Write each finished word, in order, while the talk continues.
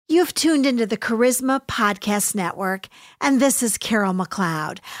You've tuned into the Charisma Podcast Network, and this is Carol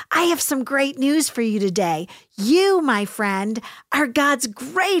McLeod. I have some great news for you today. You, my friend, are God's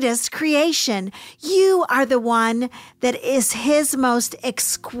greatest creation. You are the one that is His most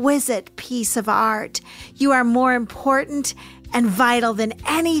exquisite piece of art. You are more important and vital than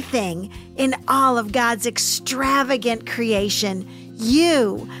anything in all of God's extravagant creation.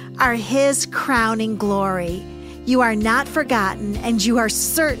 You are His crowning glory. You are not forgotten, and you are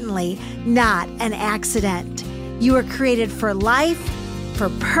certainly not an accident. You were created for life, for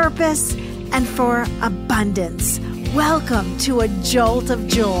purpose, and for abundance. Welcome to a jolt of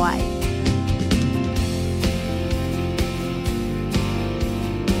joy.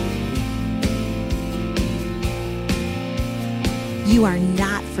 You are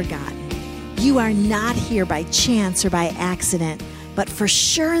not forgotten. You are not here by chance or by accident, but for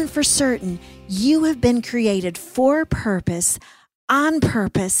sure and for certain, you have been created for purpose, on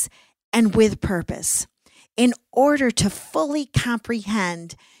purpose, and with purpose. In order to fully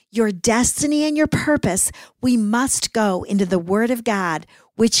comprehend your destiny and your purpose, we must go into the Word of God,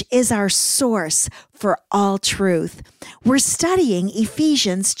 which is our source for all truth. We're studying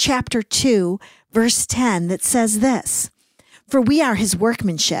Ephesians chapter 2, verse 10 that says this: "For we are His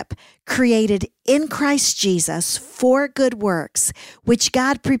workmanship, created in Christ Jesus for good works, which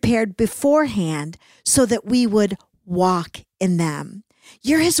God prepared beforehand so that we would walk in them."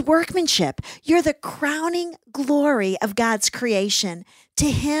 You're His workmanship. You're the crowning glory of God's creation.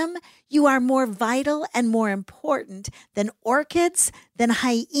 To Him, you are more vital and more important than orchids, than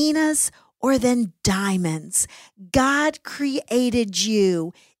hyenas, or than diamonds. God created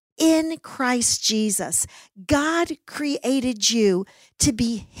you in Christ Jesus. God created you to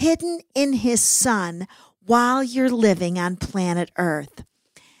be hidden in His Son while you're living on planet Earth.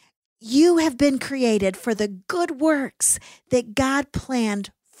 You have been created for the good works that God planned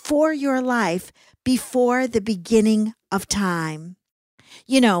for your life before the beginning of time.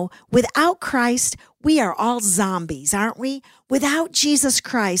 You know, without Christ, we are all zombies, aren't we? Without Jesus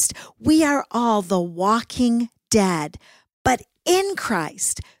Christ, we are all the walking dead. But in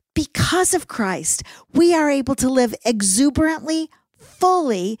Christ, because of Christ, we are able to live exuberantly,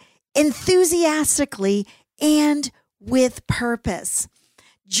 fully, enthusiastically, and with purpose.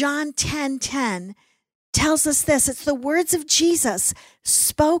 John 10:10 tells us this. It's the words of Jesus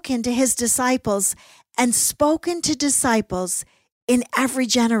spoken to His disciples and spoken to disciples in every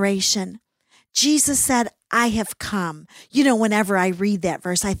generation. Jesus said, "I have come." You know, whenever I read that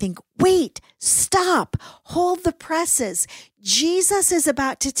verse, I think, wait, stop, hold the presses. Jesus is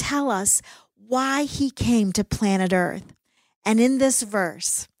about to tell us why He came to planet Earth. And in this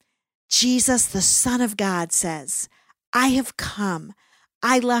verse, Jesus, the Son of God, says, "I have come.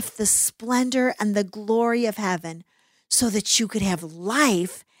 I left the splendor and the glory of heaven so that you could have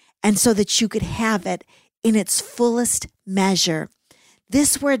life and so that you could have it in its fullest measure."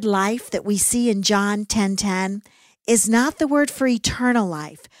 This word life that we see in John 10:10 is not the word for eternal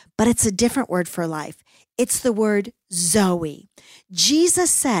life, but it's a different word for life. It's the word Zoe. Jesus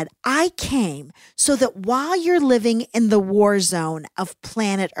said, "I came so that while you're living in the war zone of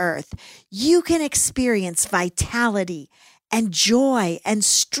planet Earth, you can experience vitality and joy and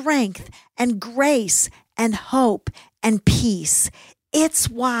strength and grace and hope and peace." It's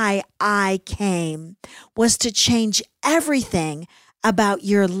why I came, was to change everything about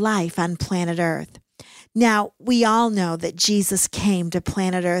your life on planet Earth. Now, we all know that Jesus came to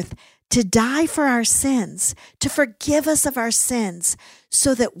planet Earth to die for our sins, to forgive us of our sins,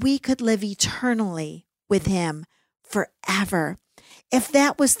 so that we could live eternally with Him forever. If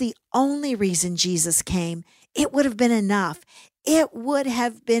that was the only reason Jesus came, it would have been enough. It would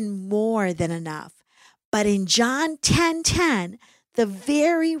have been more than enough. But in John 10:10, the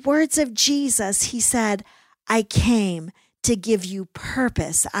very words of Jesus, He said, "I came to give you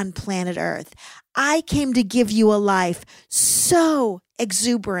purpose on planet Earth. I came to give you a life so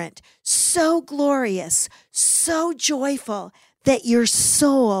exuberant, so glorious, so joyful that your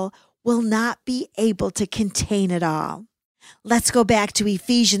soul will not be able to contain it all." Let's go back to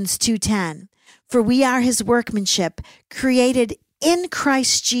Ephesians 2:10. "For we are His workmanship, created in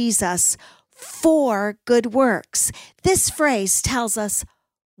Christ Jesus for good works." This phrase tells us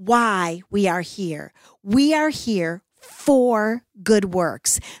why we are here. We are here for good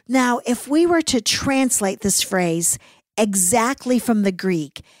works. Now, if we were to translate this phrase exactly from the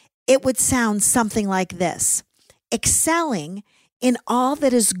Greek, it would sound something like this: excelling in all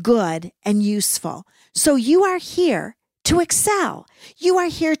that is good and useful. So you are here to excel. You are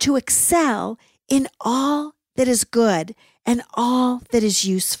here to excel in all that is good and all that is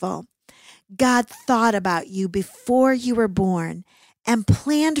useful. God thought about you before you were born and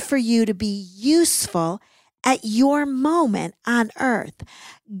planned for you to be useful at your moment on earth.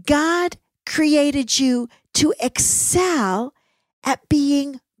 God created you to excel at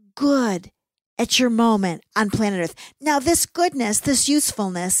being good at your moment on planet Earth. Now, this goodness, this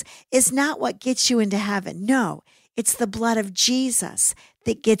usefulness is not what gets you into heaven. No, it's the blood of Jesus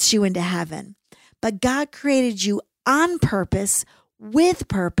that gets you into heaven. But God created you on purpose, with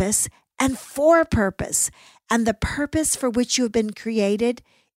purpose, and for purpose. And the purpose for which you have been created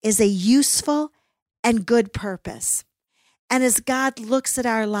is a useful and good purpose. And as God looks at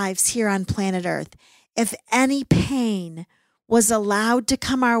our lives here on planet Earth, if any pain was allowed to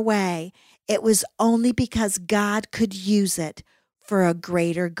come our way, it was only because God could use it for a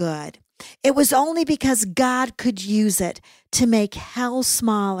greater good. It was only because God could use it to make hell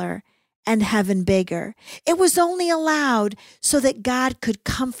smaller and heaven bigger. It was only allowed so that God could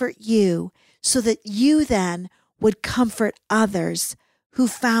comfort you, so that you then would comfort others who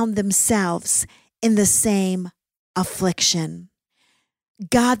found themselves in the same affliction.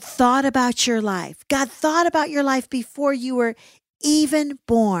 God thought about your life. God thought about your life before you were even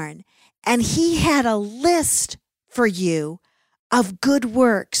born. And He had a list for you of good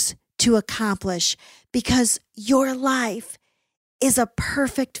works to accomplish because your life is a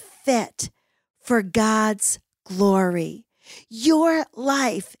perfect fit for God's glory. Your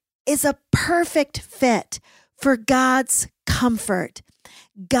life is a perfect fit for God's comfort.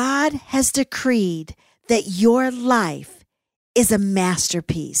 God has decreed that your life is a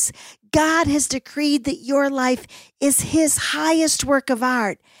masterpiece. God has decreed that your life is His highest work of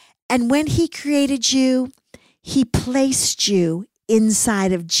art. And when He created you, He placed you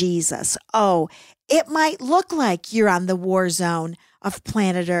inside of Jesus. Oh, it might look like you're on the war zone of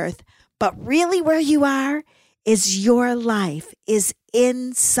planet Earth, but really where you are is your life is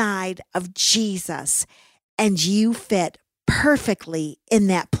inside of Jesus, and you fit perfectly in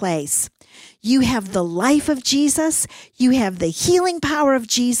that place. You have the life of Jesus. You have the healing power of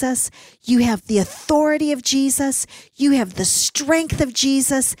Jesus. You have the authority of Jesus. You have the strength of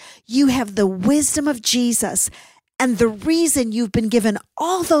Jesus. You have the wisdom of Jesus. And the reason you've been given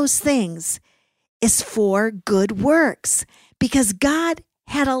all those things is for good works, because God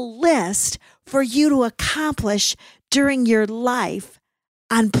had a list for you to accomplish during your life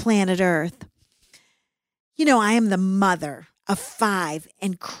on planet Earth. You know, I am the mother of 5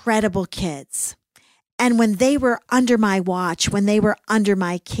 incredible kids. And when they were under my watch, when they were under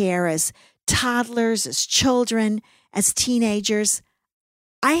my care as toddlers, as children, as teenagers,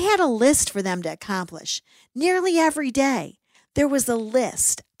 I had a list for them to accomplish. Nearly every day, there was a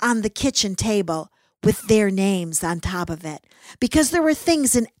list on the kitchen table with their names on top of it, because there were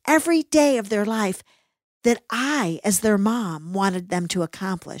things in every day of their life that I, as their mom, wanted them to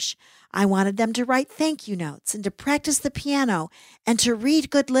accomplish. I wanted them to write thank you notes and to practice the piano and to read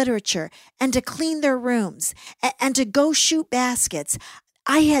good literature and to clean their rooms and to go shoot baskets.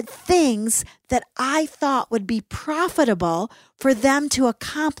 I had things that I thought would be profitable for them to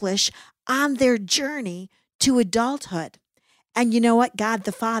accomplish on their journey to adulthood. And you know what? God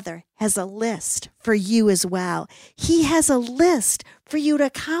the Father has a list for you as well. He has a list for you to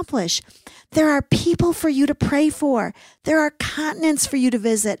accomplish. There are people for you to pray for. There are continents for you to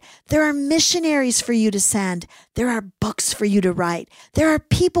visit. There are missionaries for you to send. There are books for you to write. There are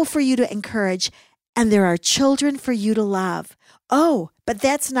people for you to encourage. And there are children for you to love. Oh, but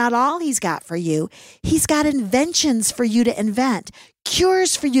that's not all He's got for you. He's got inventions for you to invent,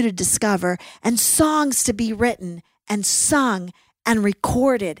 cures for you to discover, and songs to be written and sung and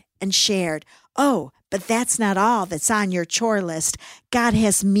recorded and shared. Oh, but that's not all that's on your chore list. God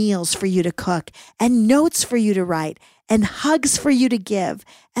has meals for you to cook and notes for you to write and hugs for you to give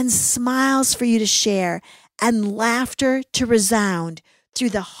and smiles for you to share and laughter to resound through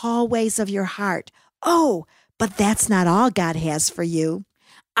the hallways of your heart. Oh, but that's not all God has for you.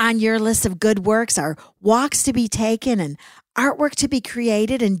 On your list of good works are walks to be taken and artwork to be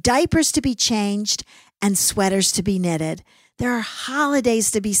created and diapers to be changed and sweaters to be knitted. There are holidays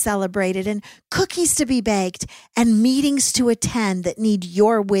to be celebrated and cookies to be baked and meetings to attend that need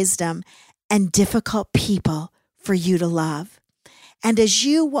your wisdom and difficult people for you to love. And as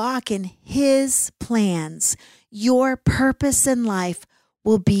you walk in His plans, your purpose in life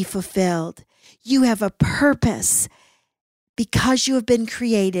will be fulfilled. You have a purpose because you have been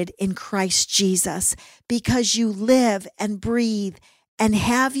created in Christ Jesus, because you live and breathe and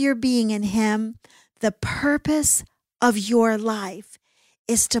have your being in Him. The purpose of your life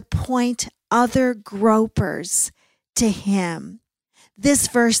is to point other gropers to Him. This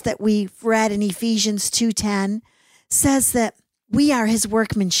verse that we've read in Ephesians 2:10 says that we are His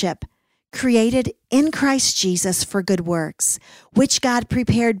workmanship, created in Christ Jesus for good works, which God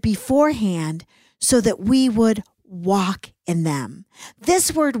prepared beforehand so that we would walk in them.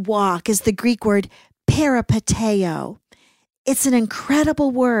 This word walk is the Greek word peripateo. It's an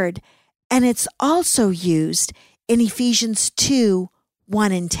incredible word, and it's also used in Ephesians 2,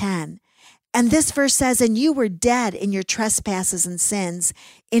 1 and 10. And this verse says, "And you were dead in your trespasses and sins,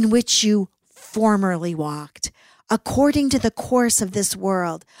 in which you formerly walked, according to the course of this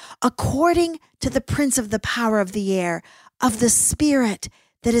world, according to the prince of the power of the air, of the spirit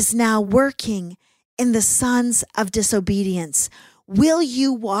that is now working in the sons of disobedience." Will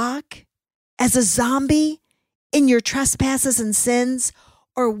you walk as a zombie in your trespasses and sins,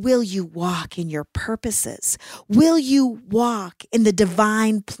 or will you walk in your purposes? Will you walk in the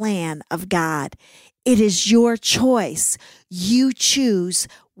divine plan of God? It is your choice. You choose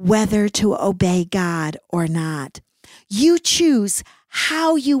whether to obey God or not. You choose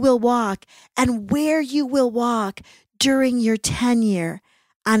how you will walk and where you will walk during your tenure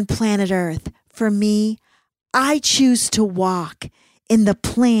on planet Earth. For me, I choose to walk in the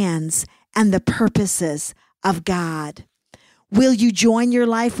plans and the purposes of God. Will you join your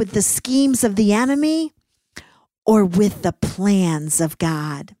life with the schemes of the enemy or with the plans of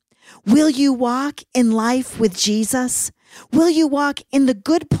God? Will you walk in life with Jesus? Will you walk in the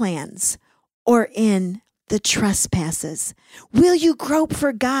good plans or in the trespasses? Will you grope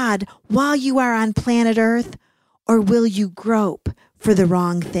for God while you are on planet Earth, or will you grope for the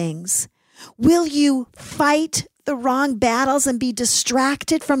wrong things? Will you fight the wrong battles and be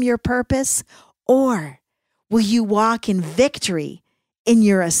distracted from your purpose, or will you walk in victory in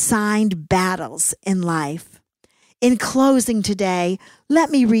your assigned battles in life? In closing today,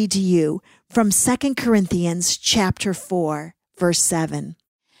 let me read to you from 2 Corinthians chapter 4, verse 7.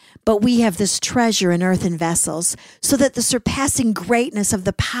 "But we have this treasure in earthen vessels, so that the surpassing greatness of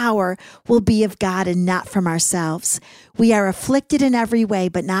the power will be of God and not from ourselves. We are afflicted in every way,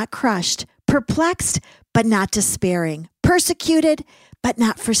 but not crushed, perplexed, but not despairing, persecuted, but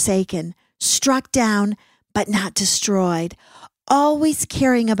not forsaken, struck down, but not destroyed, always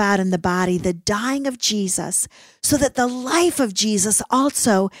carrying about in the body the dying of Jesus, so that the life of Jesus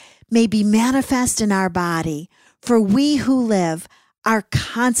also may be manifest in our body. For we who live are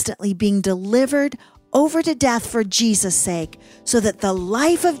constantly being delivered over to death for Jesus' sake, so that the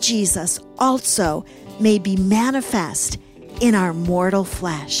life of Jesus also may be manifest in our mortal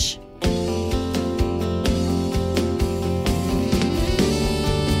flesh."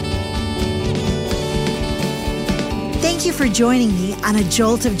 Thank you for joining me on A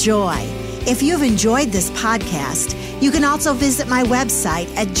Jolt of Joy. If you've enjoyed this podcast, you can also visit my website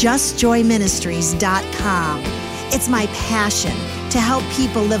at justjoyministries.com. It's my passion to help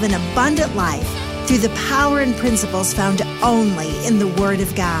people live an abundant life through the power and principles found only in the Word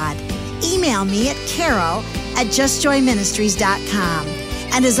of God. Email me at carol@justjoyministries.com.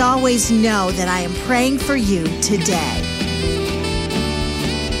 And as always, know that I am praying for you today.